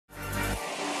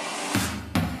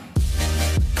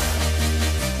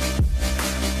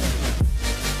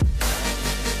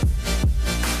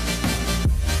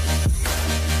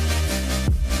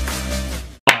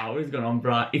going on,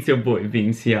 bruh? It's your boy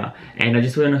Vynz here, and I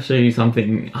just want to show you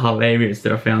something hilarious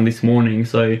that I found this morning.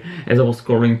 So as I was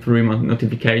scrolling through my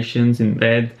notifications in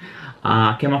bed,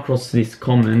 I came across this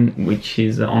comment which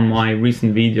is on my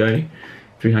recent video,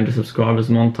 300 subscribers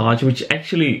montage, which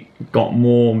actually got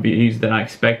more views than I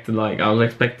expected. Like, I was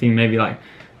expecting maybe like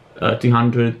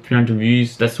 200, 300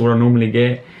 views. That's what I normally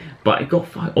get, but it got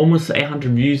almost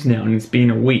 800 views now, and it's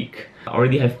been a week. I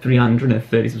already have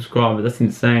 330 subscribers. That's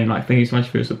insane. Like, thank you so much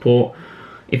for your support.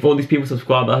 If all these people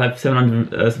subscribe, I'll have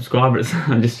 700 subscribers.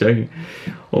 I'm just joking.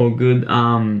 All good.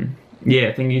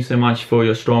 Yeah, thank you so much for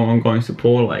your strong ongoing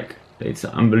support. Like, it's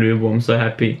unbelievable. I'm so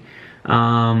happy.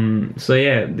 So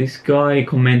yeah, this guy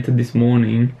commented this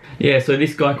morning. Yeah, so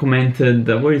this guy commented,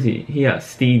 where is he? Here,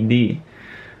 Steve D.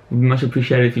 Much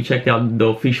appreciated if you checked out the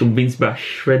official Vynz bruh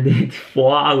shredded.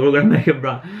 Wow, we're gonna make it,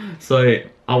 bruh. So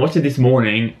I watched it this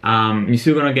morning. You're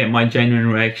still gonna get my genuine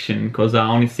reaction because I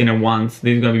only seen it once.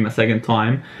 This is gonna be my second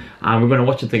time. We're gonna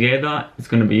watch it together. It's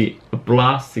gonna be a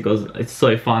blast because it's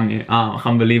so funny. I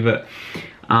can't believe it.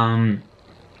 And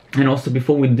also,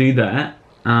 before we do that,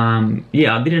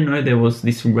 yeah, I didn't know there was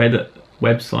this Reddit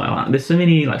website. There's so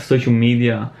many like social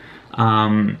media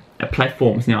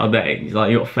platforms nowadays.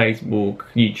 Like, you got Facebook,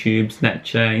 YouTube,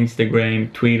 Snapchat,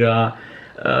 Instagram, Twitter,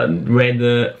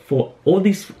 Reddit, for all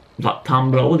these, like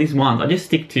Tumblr, all these ones. I just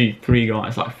stick to 3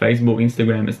 guys, like Facebook,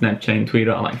 Instagram, and Snapchat, and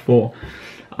Twitter, like 4.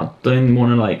 I don't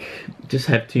want to like just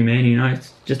have too many, you know,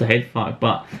 it's just a head fuck.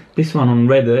 But this one on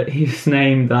Reddit, he's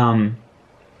named Vynz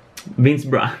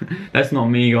bruh. That's not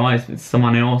me, guys, it's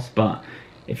someone else. But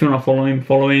if you want to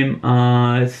follow him,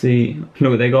 let's see.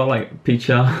 Look, they got like a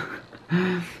picture.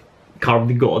 Car of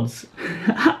the gods.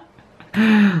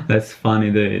 That's funny,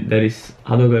 dude. That is,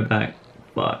 how do I go back?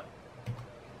 But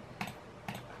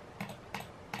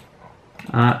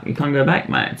you can't go back,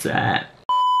 mate.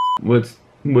 It's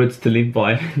words to live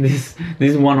by. This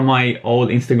is one of my old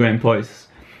Instagram posts.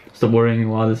 Stop worrying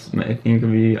while this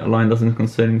interview. A lion doesn't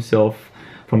concern himself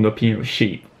from the opinion of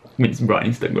sheep. Vynz bruh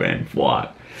Instagram.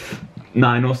 What?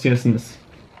 Nah, in all seriousness,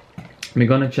 we're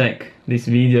gonna check this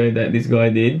video that this guy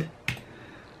did.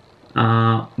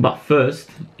 But first,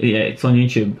 yeah, it's on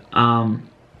YouTube.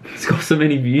 It's got so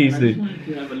many views, dude.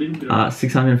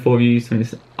 604 views. You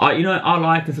know, I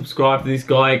like to subscribe to this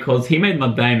guy because he made my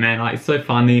day, man. Like, it's so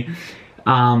funny.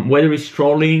 Whether he's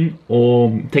trolling or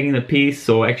taking the piss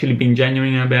or actually being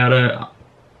genuine about it,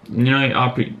 you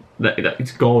know,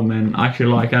 it's gold, man. I actually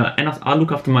like it, and I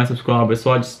look after my subscribers,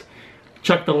 so I just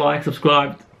chuck the like,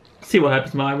 subscribe, see what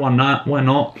happens, mate. Why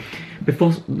not?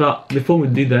 Before we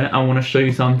do that, I want to show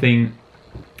you something.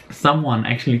 Someone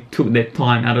actually took their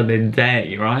time out of their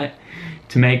day, right,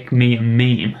 to make me a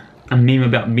meme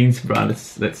about Vynz bruh.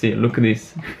 Let's see it. Look at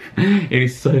this. It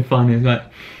is so funny. It's like,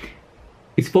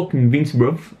 it's fucking Vynz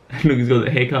bruh. Look, he's got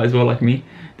the haircut as well, like me.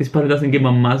 This party doesn't get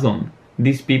my muzz on.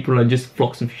 These people are just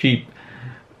flocks of sheep.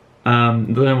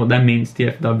 Don't know what that means,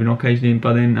 TFW, not occasionally,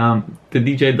 but then the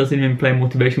DJ doesn't even play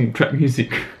motivational trap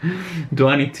music. Do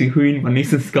I need to ruin my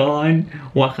Nissan Skyline?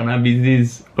 Why can't I be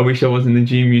this? I wish I was in the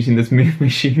gym using the Smith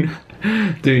machine.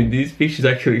 Dude, this fish is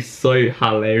actually so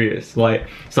hilarious. Like,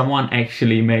 someone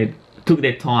actually took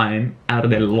their time out of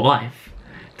their life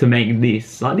to make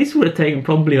this. Like, this would have taken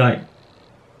probably like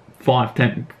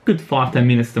 5-10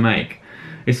 minutes to make.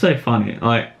 It's so funny.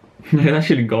 Like, it's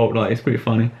actually gold. Like, it's pretty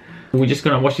funny. We're just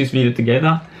gonna watch this video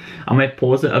together. I might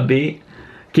pause it a bit.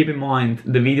 Keep in mind,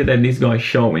 the video that this guy is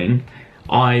showing,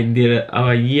 I did it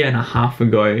a year and a half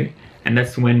ago, and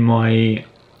that's when I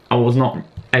was not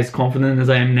as confident as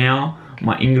I am now.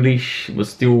 My English was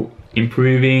still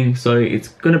improving, so it's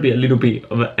gonna be a little bit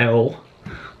of an L,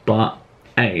 but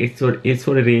hey, it's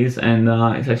what it is, and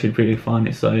it's actually pretty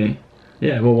funny. So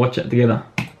yeah, we'll watch it together.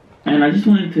 And I just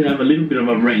wanted to have a little bit of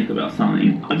a rant about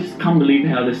something. I just can't believe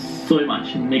how there's so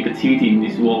much negativity in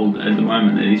this world at the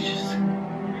moment. It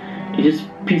just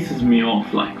pisses me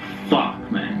off, like,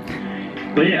 fuck, man.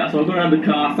 But yeah, so I got out of the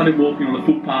car, started walking on the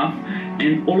footpath,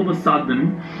 and all of a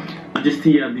sudden, I just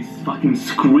hear this fucking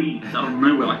screams out of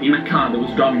nowhere, like in a car that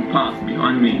was driving past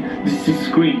behind me. This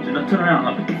screams, and I turn around,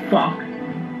 like, what the fuck?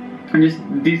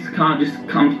 And this car just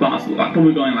comes past, like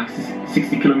probably going like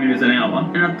 60 kilometers an hour.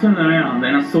 And I turned around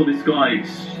and I saw this guy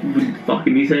with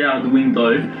fucking his head out of the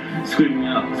window, screaming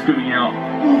out,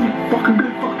 "Oh, fucking go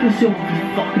fuck yourself,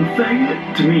 you fucking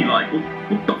faggot!" To me, like,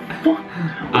 what the fuck?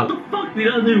 What the fuck did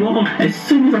I do wrong? As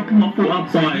soon as I put my foot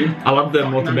outside, I love the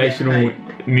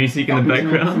motivational music in the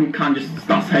background. Some cunt just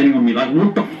starts hating on me, like,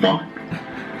 what the fuck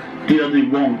did I do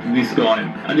wrong to this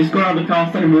guy? I just got out of the car,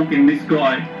 started walking, this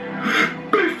guy,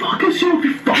 "Go fuck yourself,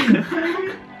 you fucking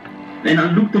faggot!" And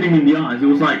I looked at him in the eyes. He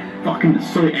was like fucking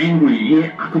so angry.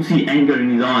 Yeah, I could see anger in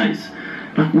his eyes.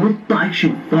 Like, what the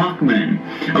actual fuck, man?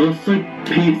 I was so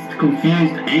pissed,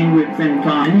 confused, angry at the same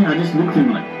time. And yeah, I just looked at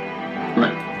him like,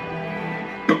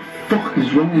 the fuck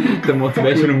is wrong with you? The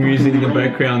motivational music in the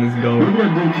background is going. What did I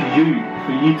do to you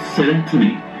for you to say that to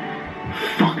me?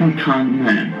 Fucking cunt,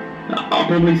 man. I'll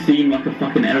probably seem like a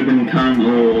fucking arrogant cunt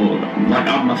or like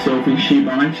up myself and shit,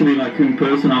 but I'm actually like in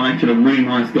person, I'm actually a really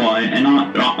nice guy, and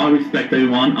I respect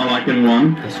everyone, I like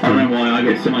everyone. I don't know why I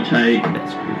get so much hate.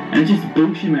 And it's just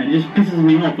bullshit, man. It just pisses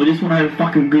me off. I just want to have a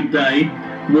fucking good day,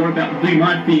 worry about doing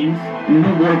my things, and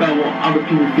not worry about what other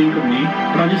people think of me.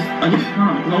 But I just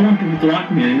can't, because I want people to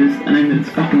like me, and then it's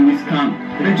fucking this cunt.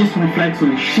 And it just reflects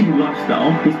on his shitty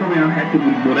lifestyle. He's probably unhappy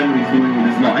with whatever he's doing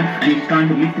with his life, and he's trying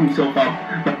to lift himself up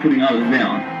by putting others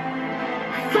down.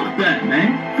 Fuck that,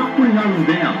 man. Fuck putting others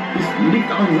down. Just lift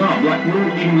others up. Like, we're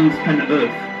all living on this planet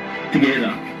Earth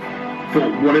together. For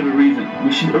whatever reason.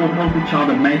 We should all help each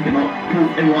other make it, not pull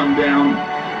everyone down.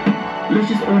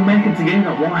 Let's just all make it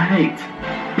together. Why hate?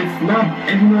 Let's love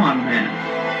everyone, man.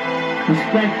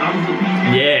 Respect others'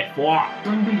 opinions. Yeah, what?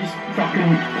 Don't be just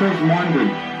fucking close-minded.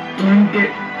 Don't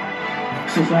get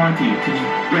society to just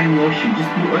brainwash you.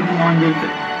 Just be open-minded to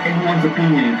everyone's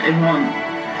opinion. Everyone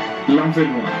loves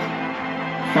everyone.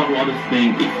 Fuck what others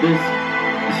think. If there's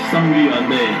some of you out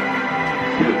there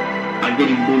who are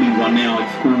getting bullied right now at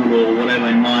school or whatever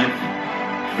in life,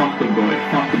 fuck it, bro.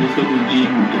 Fuck it. Just go to the gym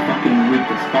to fucking rip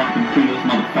as fuck and prove those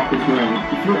motherfuckers wrong.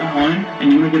 If you're at home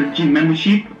and you want to get a gym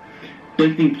membership,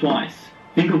 don't think twice.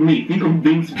 Think of me. Think of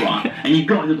Vynz, bro. And you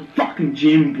guys at the fucking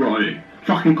gym, bro.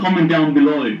 Fucking comment down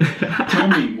below. Tell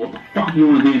me what the fuck you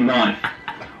want to do in life.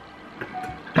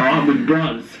 Alright, with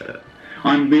brothers.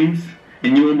 I'm Vynz,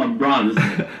 and you're my brothers.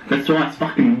 That's why it's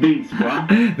fucking Vynz, bro.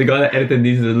 The guy that edited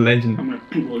this is a legend. I'm gonna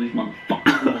pull all these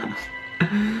motherfuckers.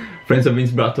 Friends of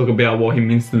Vynz, bro, talk about what he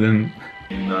means to them.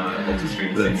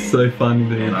 That's so funny,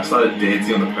 dude. And I started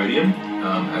dancing on the podium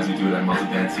as we do that muscle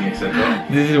dancing, etc.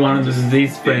 This is one of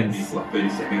these friends. These like 30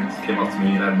 seconds came up to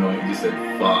me and I know he just said,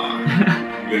 fuck.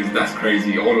 He goes, that's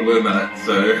crazy, I want to learn that.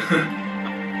 So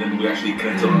then we actually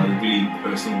connected on a really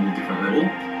personal, different level.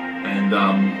 And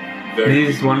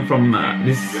this is one from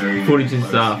this footage is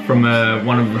from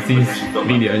one of these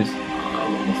videos.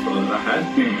 That I had.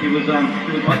 He was like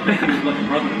a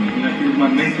brother to me. You know, he was my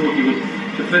mentor. He was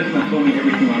the person that told me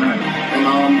everything I know.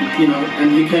 And you know,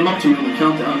 and he came up to me on the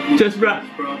countdown. Just right.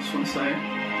 Bro, I just want to say,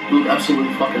 you look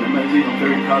absolutely fucking amazing. I'm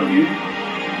very proud of you.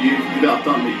 You've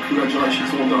outdone me.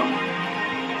 Congratulations, well done.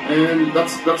 And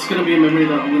that's going to be a memory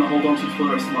that I'm going to hold on to for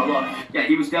the rest of my life. Yeah,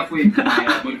 he was definitely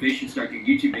my motivation to start doing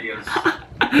YouTube videos.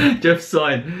 Jeff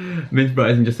side, Vynz, bro,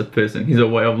 isn't just a person. He's a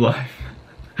way of life.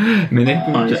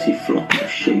 I see flocks of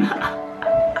sheep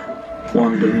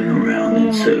wandering around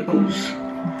in circles,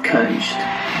 caged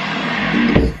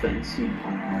in this fencing.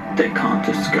 They can't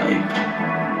escape.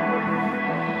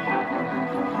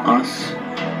 Us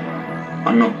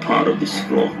are not part of this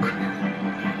flock.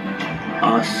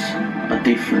 Us are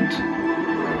different.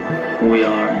 We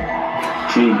are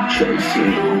dream chasers.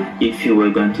 If you were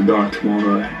going to die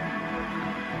tomorrow,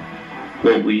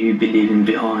 what will you be leaving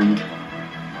behind?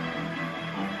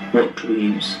 What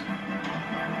dreams?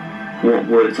 What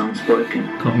words unspoken?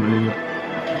 Can't believe it.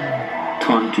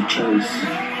 Time to chase.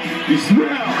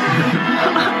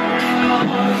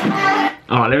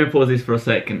 Alright, let me pause this for a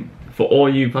second. For all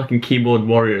you fucking keyboard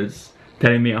warriors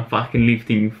telling me I'm fucking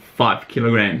lifting 5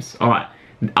 kilograms. Alright,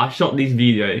 I shot this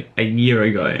video a year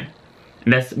ago.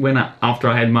 And that's when after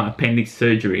I had my appendix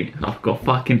surgery. I've got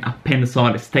fucking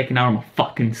appendicitis taken out of my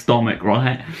fucking stomach,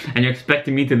 right? And you're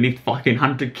expecting me to lift fucking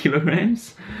 100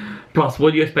 kilograms? Plus,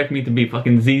 what do you expect me to be,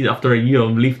 fucking Z's after a year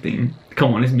of lifting?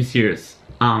 Come on, let's be serious.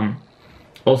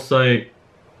 Also,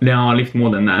 now I lift more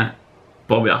than that.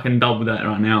 Probably I can double that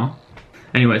right now.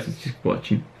 Anyways, let's just keep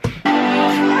watching.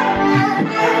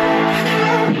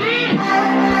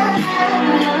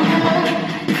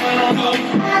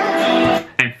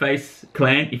 And Face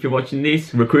Clan, if you're watching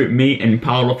this, recruit me and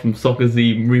Paolo from Soccer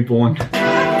Z Reborn.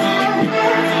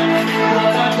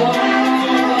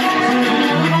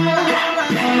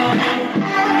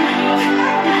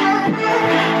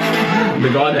 The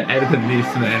guy that edited this,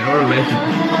 man, what a legend.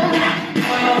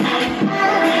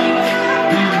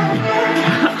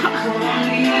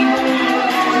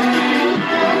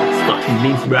 It's fucking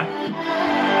Vynz, bruh.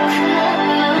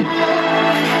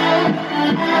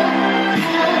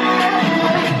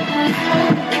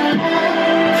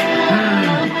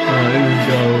 Let's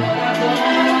go.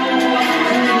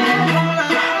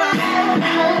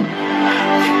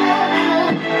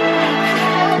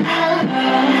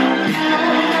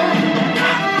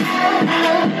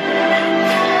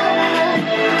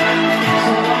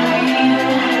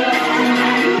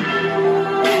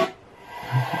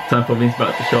 time for Vynz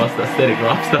about to show us the aesthetic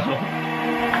lifestyle.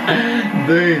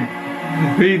 Dude,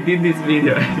 who did this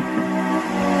video?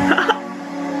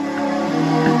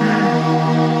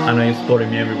 I know you're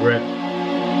spotting me everywhere.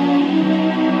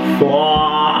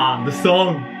 Wow, the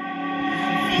song.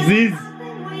 This.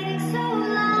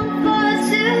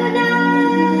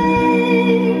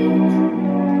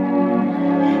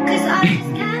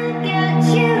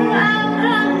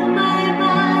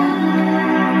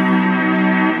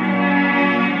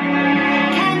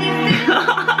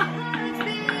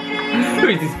 Who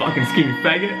is this fucking skinny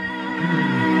faggot?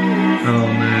 Oh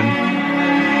man.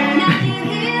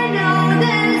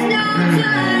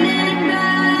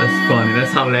 That's funny,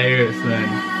 that's hilarious, man.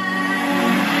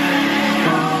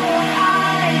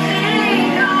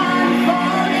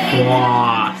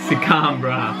 Wow, Sikam,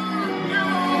 bruh.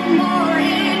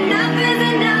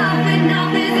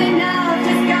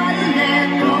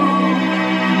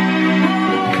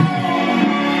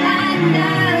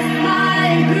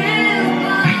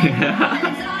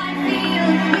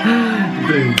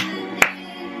 Dude.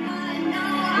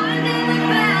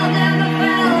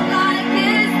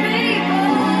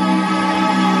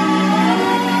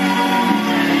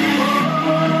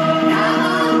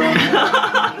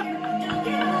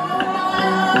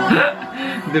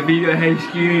 The video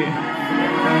HQ.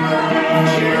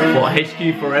 For HQ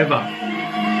forever.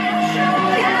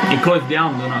 It closed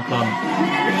down the nightclub.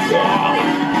 Wow.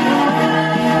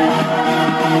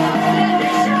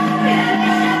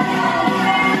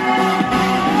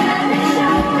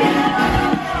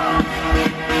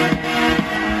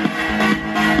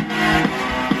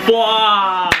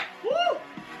 Wow. Woo.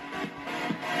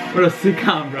 What a sick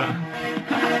camera.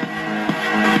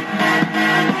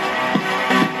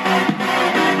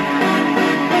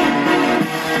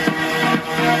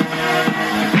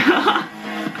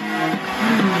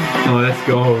 Oh, let's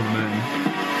go, man.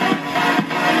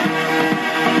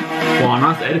 Wow,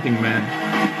 nice editing, man.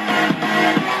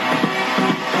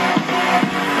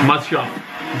 Mud shop.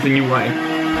 It's a new way.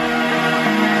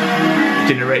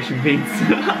 Generation Vynz.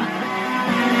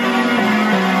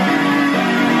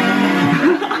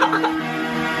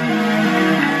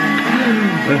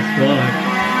 That's fine.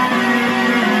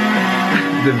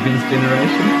 The Vynz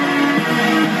generation.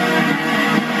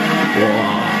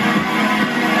 Wow.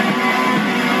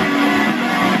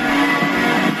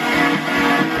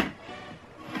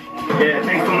 Yeah,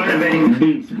 thanks for motivating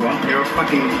Vynz, bro. You're a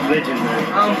fucking legend, man.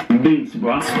 Vynz,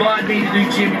 bro. Inspired me to do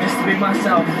gym just to be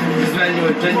myself. Just knowing you're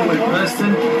a genuine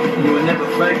person, you were never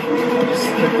fake, you just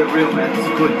kept it real, man. It's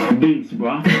good. Vynz,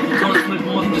 bro. You got to live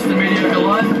more than just a mediocre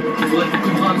life. So let the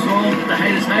good times roll, the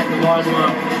haters hate, the lies well.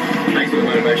 Thanks for the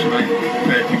motivation, mate.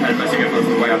 You've had a massive influence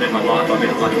on the way I live my life. I've been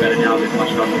much better now, I've been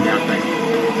much stronger now, thank you.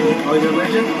 Oh, you're a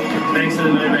legend? Thanks for the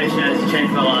motivation, it's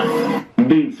changed my life.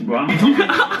 Vynz, bro. You told me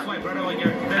this way, bro. I want to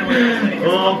get better with it.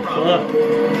 Oh, fuck.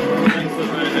 Thanks for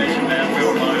the motivation, man.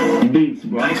 Real low. Vynz,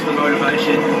 bro. Thanks for the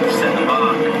motivation. Set the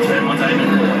bar.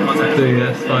 Dude,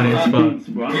 that's funny as fuck.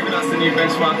 Giving us the new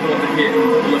benchmark for what to hit. We'll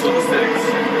look at the aesthetics.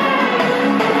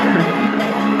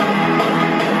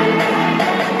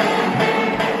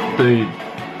 Dude.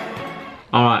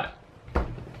 Alright.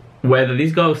 Whether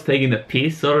this guy was taking the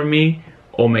piss out of me,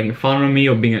 or making fun of me,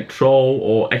 or being a troll,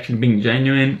 or actually being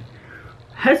genuine,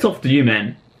 hats off to you,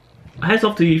 man. Hats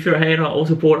off to you if you're a hater or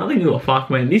supporter. I think you're a fuck,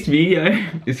 man. This video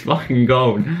is fucking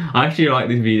gold. I actually like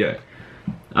this video.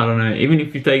 I don't know, even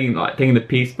if you're taking the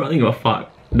piss, bro, I think you're a fuck.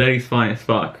 That is funny as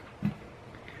fuck.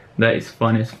 That is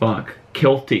funny as fuck.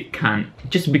 Celtic cunt.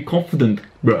 Just be confident,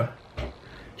 bro.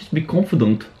 Just be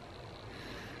confident.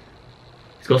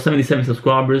 He's got 77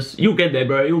 subscribers. You'll get there,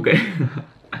 bro. You'll get.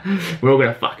 We're all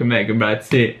gonna fucking make it, bro.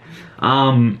 That's it.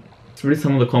 Let's read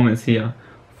some of the comments here.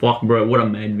 Fuck, bro. What a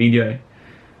mad video.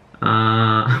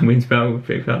 Vynz bro,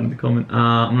 in the comment.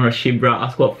 I'm not a shit, bro. I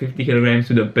squat 50 kilograms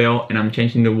with a belt, and I'm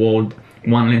changing the world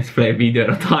one lens flare video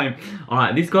at a time. All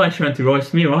right, this guy is trying to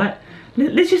roast me, right?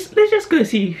 Let's just go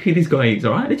see who this guy is.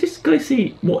 All right, let's just go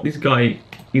see what this guy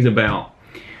is about.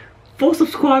 4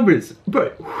 subscribers, bro.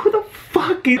 Who the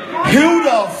fuck is? Who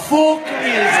the fuck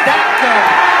is that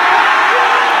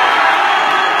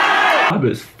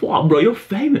guy? Fuck, bro, you're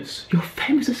famous. You're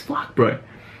famous as fuck, bro.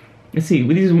 Let's see.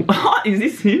 With this, is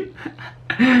this him?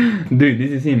 Dude,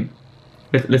 this is him.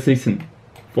 Let's listen.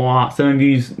 7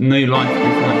 views, no likes.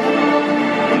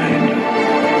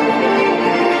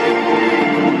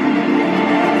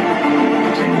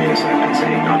 10 years, I'd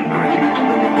say, not an argument.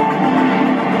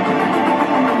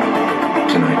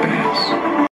 Tonight, perhaps,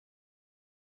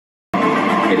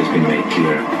 it has been made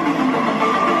clear.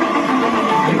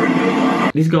 There are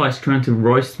no. This guy is trying to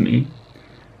roast me.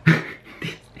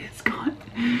 This guy,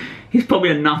 he's probably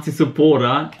a Nazi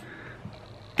supporter.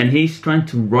 and he's trying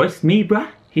to roast me, bruh.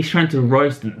 He's trying to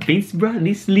roast Vynz, bruh.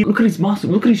 Look at his muscle,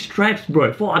 look at his straps,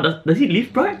 bro. Does he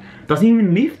lift, bro? Does he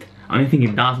even lift? I don't think he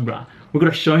does, bruh. We're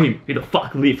gonna show him who the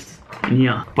fuck lifts in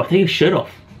here. But take your shirt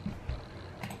off.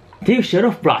 Take your shirt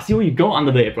off, bruh. See what you got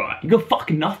under there, bruh. You got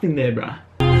fucking nothing there, bruh.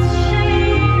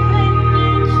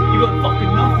 You got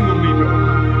fucking nothing on me, bro.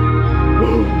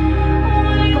 Whoa.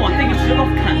 Come on, take your shirt off,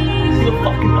 cunt. You got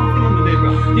fucking nothing under there,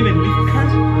 bruh. Do you even lift,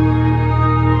 cunt?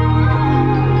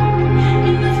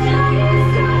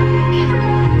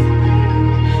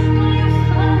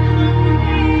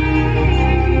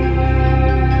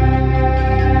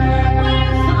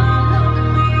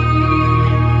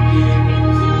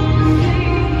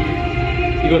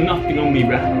 You got nothing on me,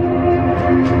 bruh.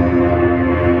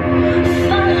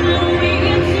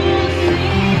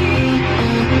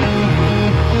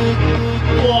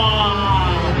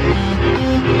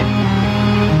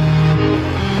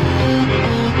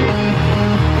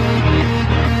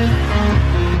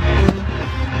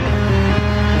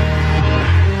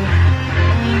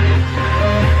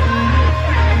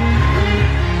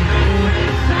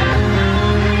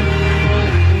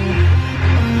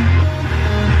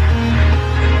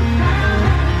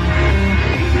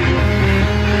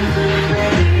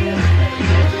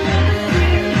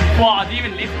 Wow, do you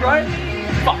even lift, bro?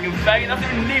 Fucking faggot, doesn't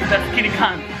even lift, that skinny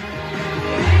cunt.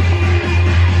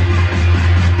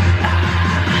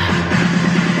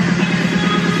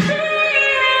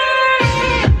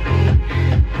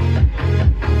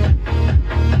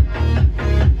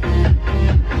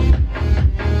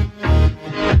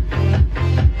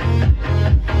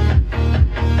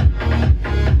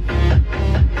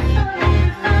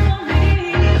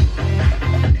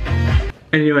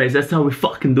 Anyways, that's how we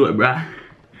fucking do it, bruh.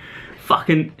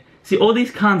 Fucking, see all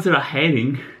these cunts that are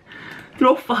hating, they're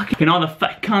all fucking all the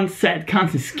fat cunts, sad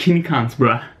cunts, and skinny cunts,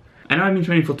 bruh. I know I've been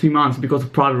training for 2 months because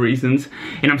of private reasons,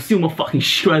 and I'm still more fucking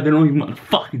straight than all you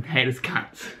motherfucking haters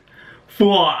cunts.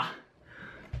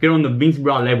 Get on the Vynz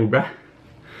bra level, bruh.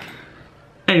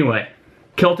 Anyway,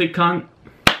 Celtic cunt,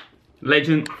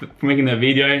 legend for making that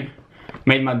video,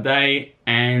 made my day,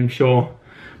 and I'm sure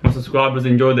my subscribers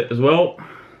enjoyed it as well.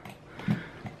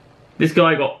 This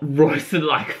guy got roasted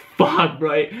like fuck,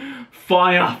 bro.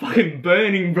 Fire, fucking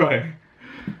burning, bro.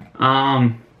 Yeah,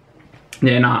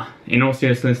 nah. In all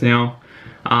seriousness now,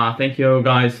 thank you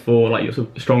guys for like your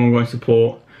strong ongoing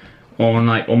support on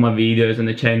like all my videos and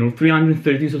the channel.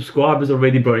 330 subscribers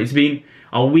already, bro. It's been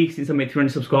a week since I made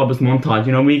 300 subscribers montage.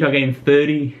 You know, a week I gained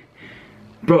 30.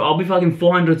 Bro, I'll be fucking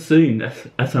 400 soon.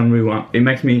 That's unreal. It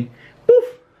makes me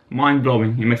mind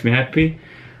blowing. It makes me happy.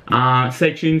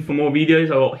 Stay tuned for more videos.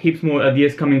 I got heaps more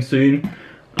ideas coming soon.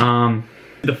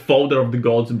 The folder of the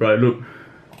gods, bro. Look.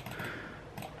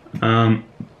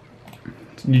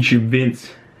 YouTube Vynz.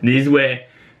 This is where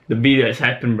the videos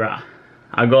happen, bruh.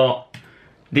 I got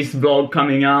this vlog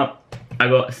coming up. I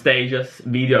got Stasia's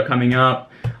video coming up.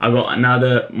 I got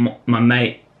another my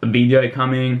mate video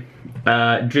coming.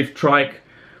 Drift trike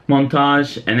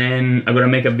montage, and then I gotta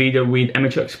make a video with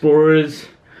amateur explorers.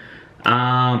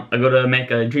 I gotta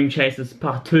make a Dream Chasers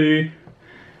part 2,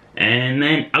 and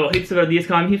then I got heaps of ideas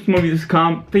coming, heaps more videos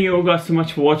come. Thank you all guys so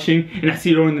much for watching, and I'll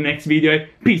see you all in the next video.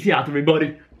 Peace out,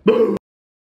 everybody. Boom.